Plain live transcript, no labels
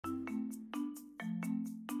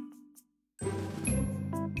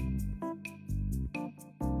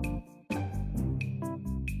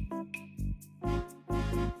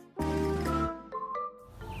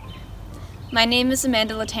My name is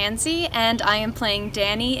Amanda Latanzi, and I am playing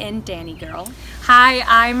Dani in DANI Girl. Hi,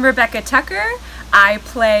 I'm Rebecca Tucker. I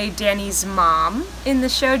play Dani's mom in the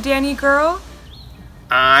show DANI Girl.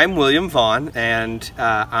 I'm William Vaughn, and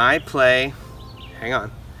I play,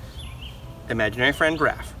 imaginary friend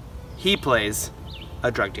Raph. He plays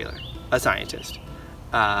a drug dealer, a scientist,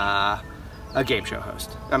 a game show host.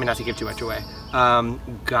 I mean, not to give too much away.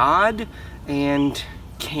 God and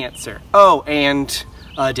cancer. Oh, and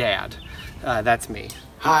a dad. That's me.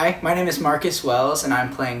 Hi, my name is Marcus Wells, and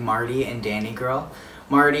I'm playing Marty in DANI Girl.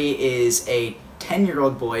 Marty is a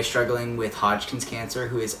 10-year-old boy struggling with Hodgkin's cancer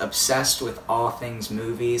who is obsessed with all things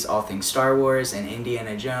movies, all things Star Wars and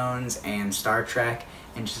Indiana Jones and Star Trek,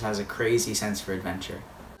 and just has a crazy sense for adventure.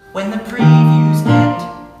 When the previews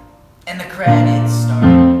end and the credits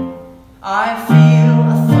start, I feel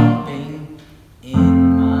a thumping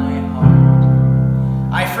in my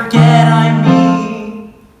heart. I forget I'm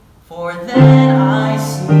me, for then I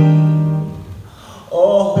see a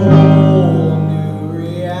whole new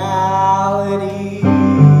reality.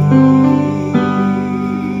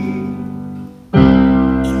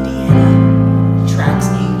 Indiana tracks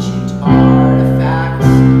ancient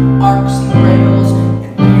artifacts, arcs and rails,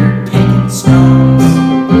 and weird pagan stones.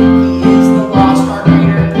 He is the lost art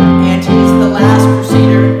reader, and he's the last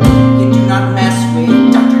crusader. You do not mess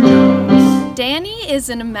with Dr. Jones. Dani is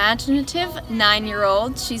an imaginative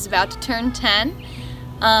 9-year-old. She's about to turn 10.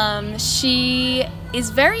 She is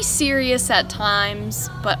very serious at times,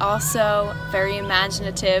 but also very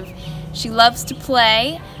imaginative. She loves to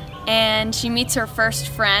play, and she meets her first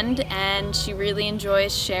friend, and she really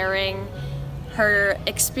enjoys sharing her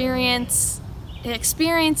experiences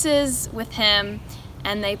with him,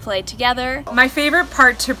 and they play together. My favorite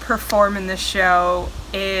part to perform in the show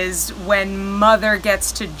is when Mother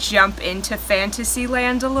gets to jump into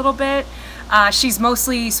Fantasyland a little bit. She's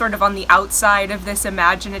mostly sort of on the outside of this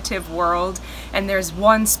imaginative world, and there's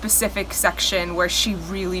one specific section where she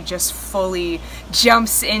really just fully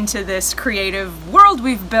jumps into this creative world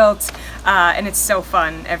we've built, and it's so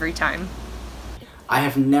fun every time. I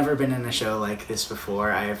have never been in a show like this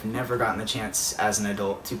before. I have never gotten the chance as an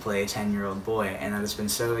adult to play a 10-year-old boy, and that has been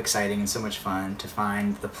so exciting and so much fun to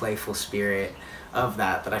find the playful spirit of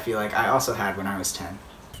that I feel like I also had when I was 10.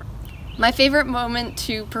 My favorite moment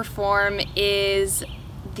to perform is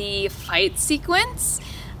the fight sequence.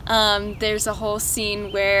 There's a whole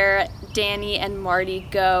scene where Dani and Marty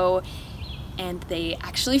go and they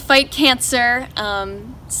actually fight cancer.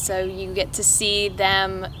 So you get to see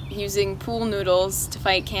them using pool noodles to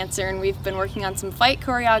fight cancer, and we've been working on some fight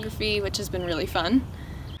choreography, which has been really fun.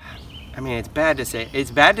 I mean, it's bad to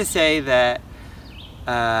say that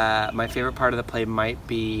my favorite part of the play might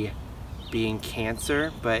be being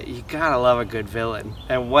cancer, but you gotta love a good villain,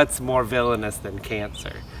 and what's more villainous than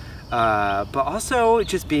cancer? But also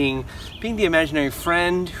just being the imaginary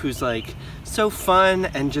friend who's like so fun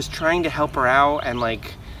and just trying to help her out, and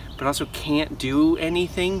like, but also can't do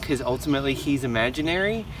anything because ultimately he's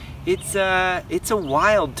imaginary. It's a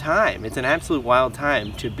wild time. It's an absolute wild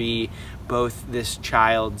time to be both this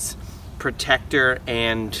child's protector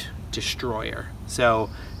and destroyer. So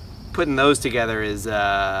putting those together is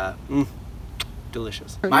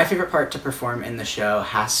delicious. My favorite part to perform in the show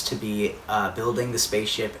has to be building the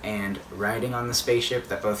spaceship and riding on the spaceship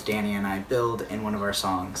that both Dani and I build in one of our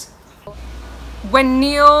songs. When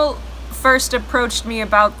Neil first approached me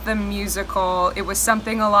about the musical, it was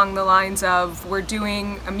something along the lines of, we're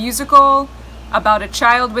doing a musical about a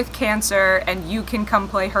child with cancer and you can come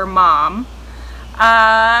play her mom.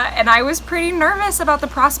 And I was pretty nervous about the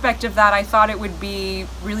prospect of that. I thought it would be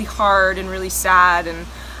really hard and really sad, and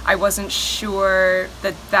I wasn't sure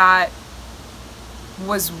that that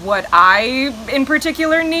was what I in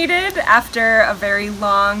particular needed after a very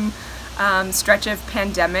long stretch of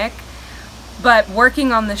pandemic. But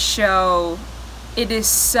working on the show, it is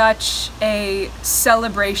such a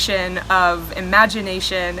celebration of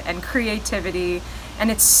imagination and creativity,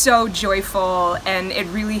 and it's so joyful, and it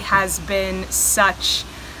really has been such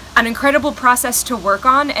an incredible process to work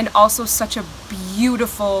on, and also such a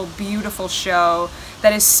beautiful, beautiful show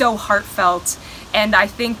that is so heartfelt, and I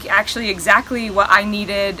think actually exactly what I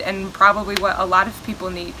needed and probably what a lot of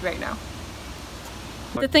people need right now.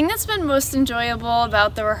 The thing that's been most enjoyable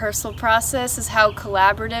about the rehearsal process is how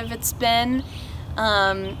collaborative it's been.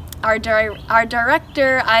 Our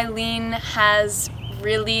director, Eileen, has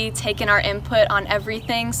really taken our input on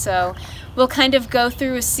everything, so we'll kind of go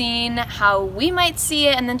through a scene how we might see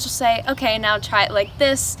it and then just say, okay, now try it like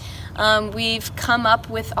this. We've come up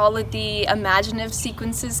with all of the imaginative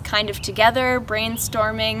sequences kind of together,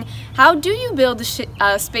 brainstorming. How do you build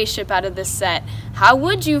a spaceship out of this set? How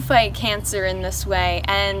would you fight cancer in this way?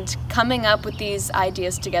 And coming up with these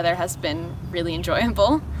ideas together has been really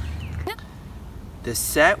enjoyable. The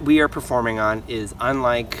set we are performing on is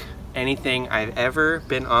unlike anything I've ever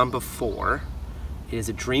been on before. It is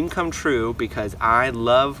a dream come true because I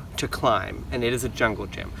love to climb, and it is a jungle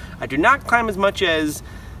gym. I do not climb as much as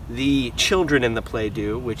the children in the play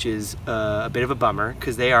do, which is a bit of a bummer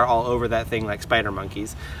because they are all over that thing like spider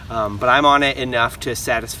monkeys. But I'm on it enough to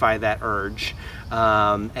satisfy that urge.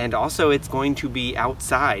 And also it's going to be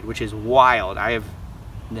outside, which is wild. I have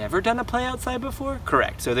never done a play outside before?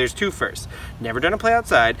 Correct. So there's two firsts. Never done a play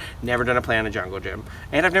outside, never done a play on a jungle gym.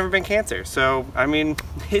 And I've never been cancer. So, I mean,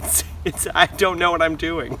 I don't know what I'm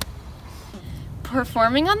doing.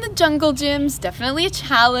 Performing on the jungle gym's definitely a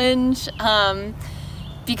challenge.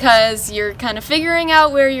 Because you're kind of figuring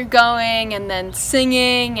out where you're going and then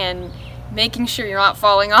singing and making sure you're not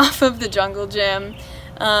falling off of the jungle gym.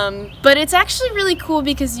 But it's actually really cool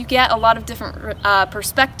because you get a lot of different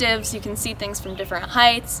perspectives. You can see things from different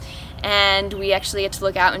heights, and we actually get to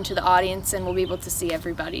look out into the audience and we'll be able to see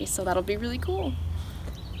everybody. So that'll be really cool.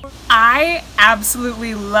 I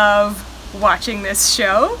absolutely love watching this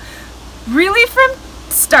show. Really from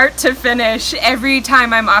start to finish, every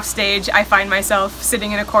time I'm off stage, I find myself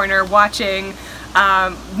sitting in a corner watching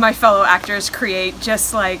my fellow actors create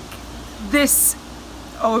just like this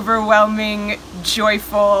overwhelming,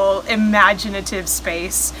 joyful, imaginative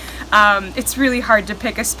space. It's really hard to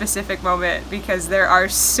pick a specific moment because there are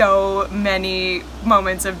so many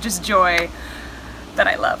moments of just joy that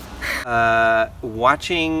I love.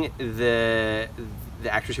 Watching the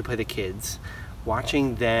actors who play the kids,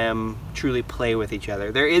 watching them truly play with each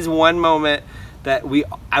other. There is one moment that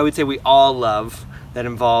I would say we all love that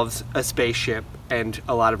involves a spaceship and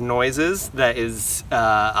a lot of noises that is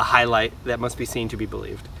a highlight that must be seen to be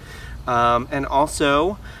believed. And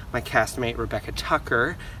also, my castmate Rebecca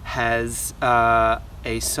Tucker has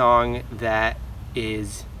a song that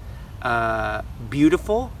is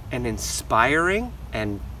beautiful and inspiring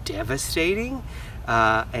and devastating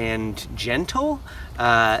and gentle,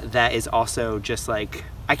 that is also just like,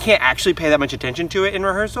 I can't actually pay that much attention to it in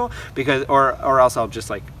rehearsal because, or else I'll just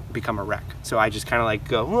like become a wreck. So I just kind of like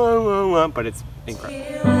go, wah, wah, wah, but it's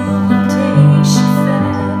incredible.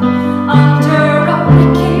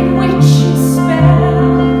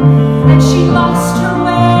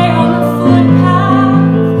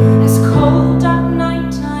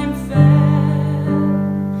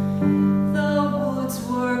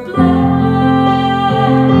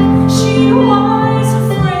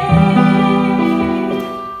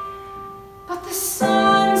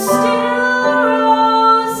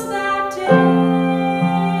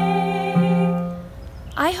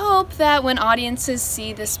 That when audiences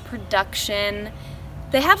see this production,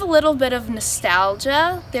 they have a little bit of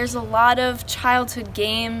nostalgia. There's a lot of childhood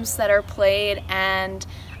games that are played, and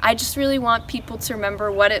I just really want people to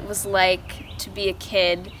remember what it was like to be a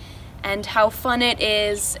kid and how fun it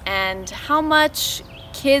is and how much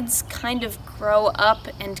kids kind of grow up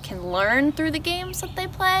and can learn through the games that they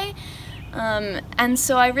play. And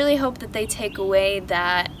so I really hope that they take away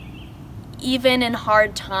that even in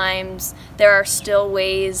hard times, there are still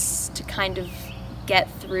ways to kind of get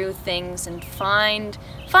through things and find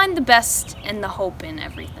the best and the hope in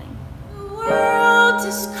everything. The world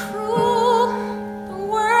is cruel, the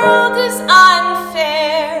world is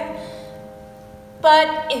unfair,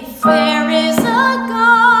 but if there is a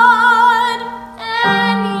God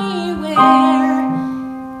anywhere,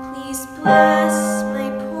 please bless my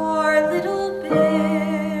poor little bear.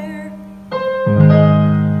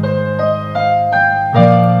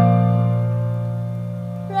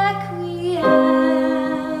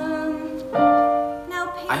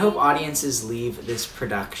 I hope audiences leave this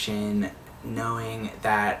production knowing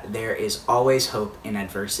that there is always hope in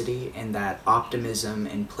adversity and that optimism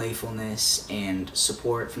and playfulness and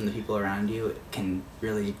support from the people around you can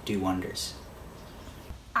really do wonders.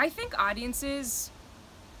 I think audiences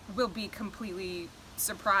will be completely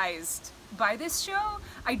surprised by this show.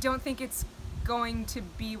 I don't think it's going to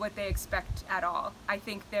be what they expect at all. I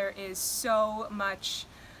think there is so much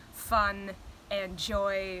fun and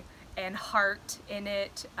joy and heart in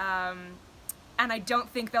it, and I don't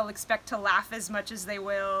think they'll expect to laugh as much as they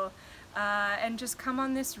will, and just come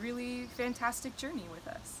on this really fantastic journey with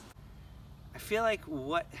us. I feel like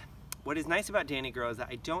what is nice about DANI Girl is that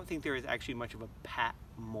I don't think there is actually much of a pat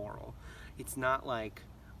moral. It's not like,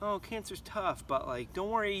 oh, cancer's tough, but like, don't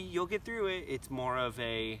worry, you'll get through it. It's more of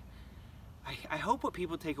a, I hope what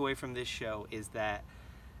people take away from this show is that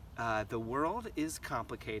the world is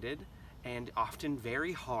complicated and often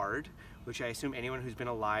very hard, which I assume anyone who's been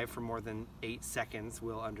alive for more than 8 seconds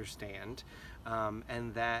will understand,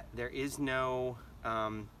 and that there is no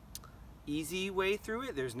easy way through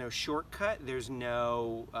it. There's no shortcut. There's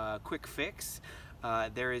no quick fix.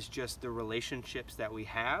 There is just the relationships that we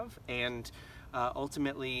have, and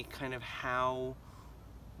ultimately kind of how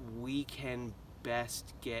we can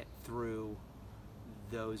best get through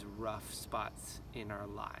those rough spots in our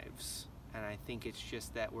lives. And I think it's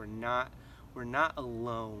just that we're not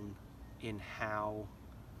alone in how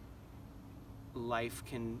life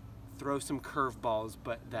can throw some curveballs,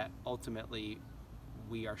 but that ultimately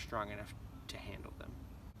we are strong enough to handle them.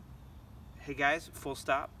 Hey guys, full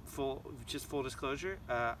stop, full disclosure.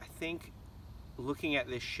 I think looking at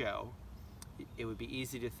this show, it would be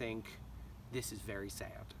easy to think this is very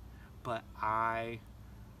sad, but I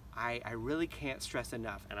really can't stress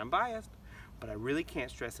enough, and I'm biased, but I really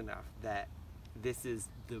can't stress enough that this is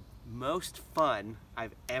the most fun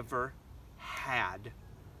I've ever had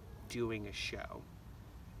doing a show.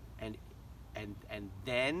 And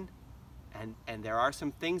there are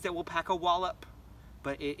some things that will pack a wallop,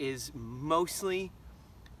 but it is mostly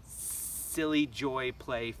silly joy,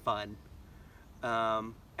 play, fun.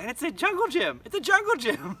 And it's a jungle gym. It's a jungle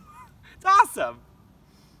gym. It's awesome.